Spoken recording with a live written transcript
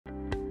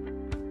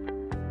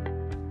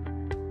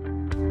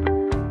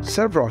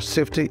Several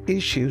safety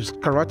issues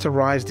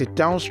characterize the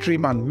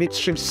downstream and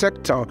midstream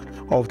sector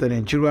of the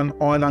Nigerian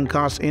oil and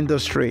gas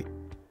industry.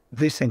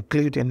 These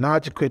include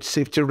inadequate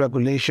safety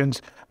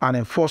regulations and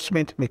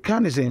enforcement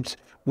mechanisms,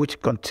 which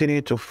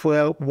continue to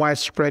fuel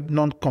widespread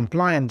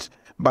non-compliance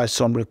by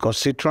some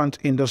recalcitrant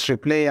industry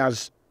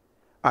players.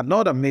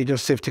 Another major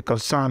safety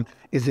concern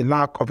is the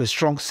lack of a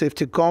strong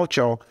safety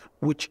culture,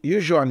 which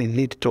usually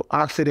leads to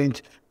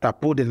accidents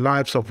that put the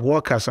lives of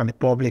workers and the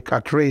public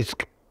at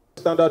risk.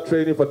 Standard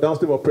training for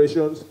downstream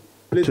operations.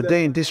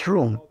 Today in this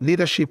room,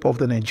 leadership of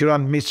the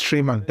Nigerian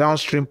Midstream and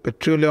Downstream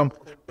Petroleum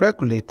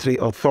Regulatory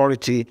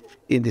Authority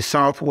in the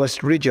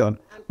Southwest region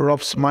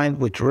rubs minds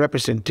with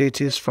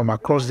representatives from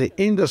across the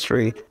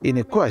industry in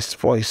a quest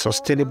for a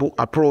sustainable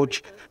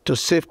approach to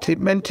safety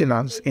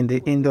maintenance in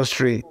the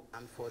industry.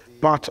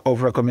 Part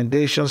of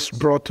recommendations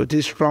brought to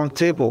this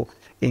roundtable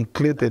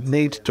include the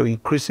need to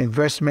increase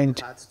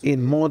investment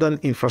in modern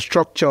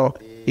infrastructure,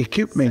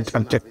 equipment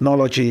and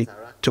technology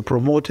to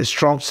promote a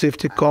strong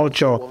safety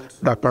culture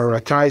that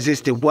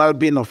prioritizes the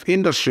well-being of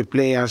industry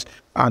players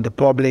and the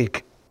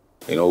public.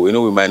 We know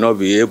we might not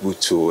be able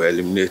to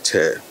eliminate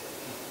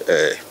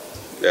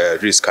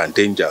risk and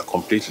danger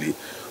completely,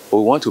 but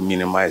we want to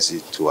minimize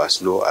it to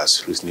as low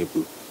as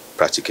reasonable,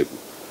 practicable,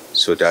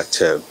 so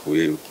that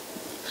we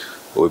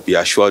will be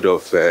assured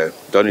of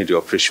during the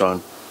operation,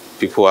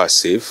 people are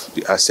safe,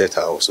 the assets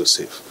are also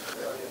safe.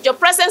 Your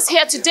presence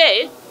here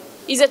today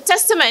is a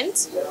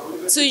testament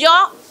to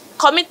your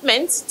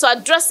commitment to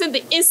addressing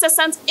the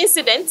incessant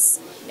incidents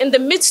in the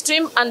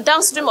midstream and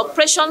downstream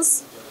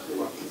operations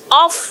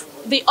of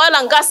the oil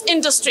and gas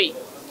industry,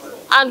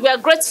 and we are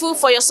grateful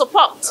for your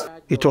support.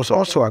 It was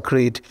also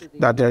agreed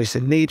that there is a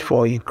need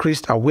for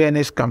increased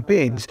awareness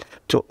campaigns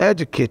to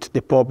educate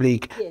the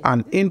public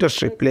and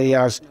industry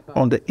players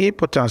on the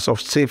importance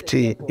of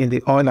safety in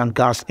the oil and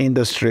gas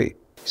industry.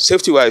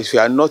 Safety-wise, if you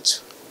are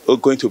not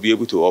going to be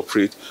able to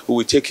operate, we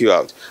will take you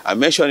out. I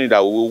mentioned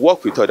that we will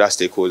work with other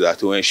stakeholders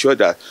to ensure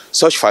that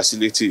such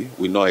facility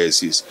will not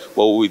exist.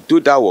 But we will do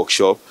that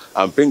workshop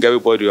and bring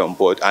everybody on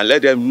board and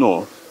let them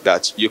know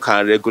that you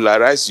can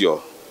regularize your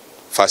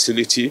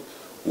facility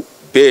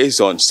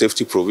based on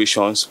safety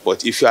provisions.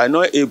 But if you are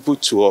not able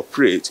to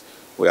operate,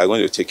 we are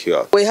going to take you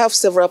out. We have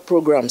several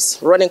programs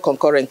running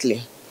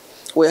concurrently.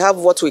 We have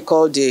what we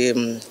call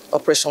the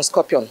Operation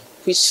Scorpion,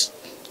 which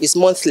is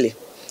monthly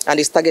and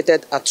is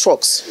targeted at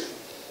trucks.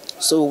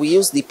 So we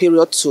use the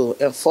period to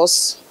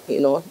enforce,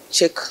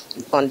 check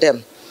on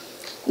them.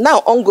 Now,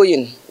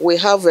 ongoing, we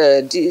have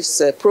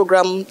this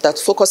program that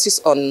focuses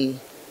on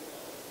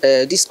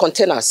these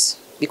containers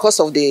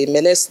because of the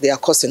menace they are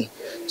causing.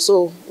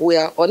 So we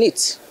are on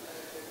it.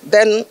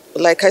 Then,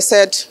 like I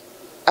said,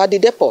 at the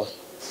depot,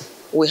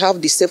 we have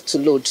the Safe to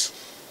Load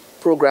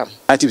program.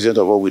 90%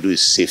 of what we do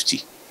is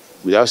safety.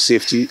 Without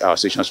safety, our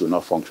stations will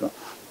not function.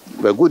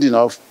 We're good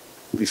enough.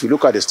 If you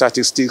look at the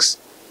statistics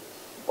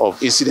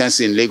of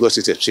incidents in Lagos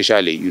State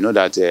especially, you know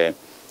that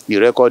the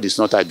record is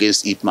not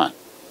against Ipman.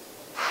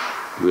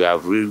 We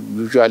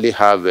usually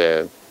have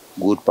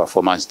good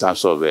performance in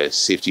terms of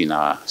safety in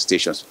our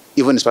stations.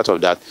 Even in spite of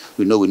that,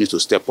 we know we need to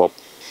step up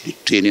the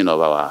training of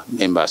our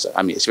members,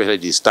 especially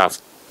the staff,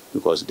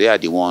 because they are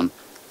the one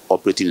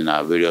operating in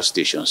our various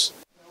stations.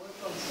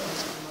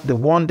 The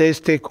one-day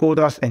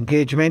stakeholders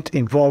engagement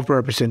involved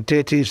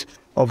representatives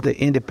of the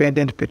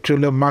Independent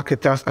Petroleum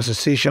Marketers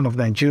Association of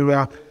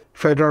Nigeria,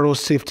 Federal Road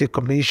Safety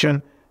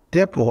Commission,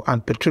 Depot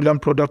and Petroleum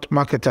Product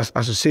Marketers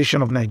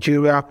Association of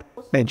Nigeria,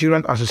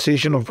 Nigerian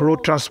Association of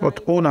Road Transport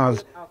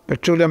Owners,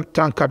 Petroleum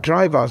Tanker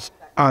Drivers,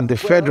 and the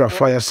Federal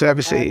Fire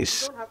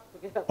Services.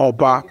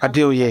 Oba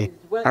Adeoye,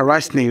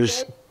 Arise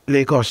News,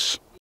 Lagos.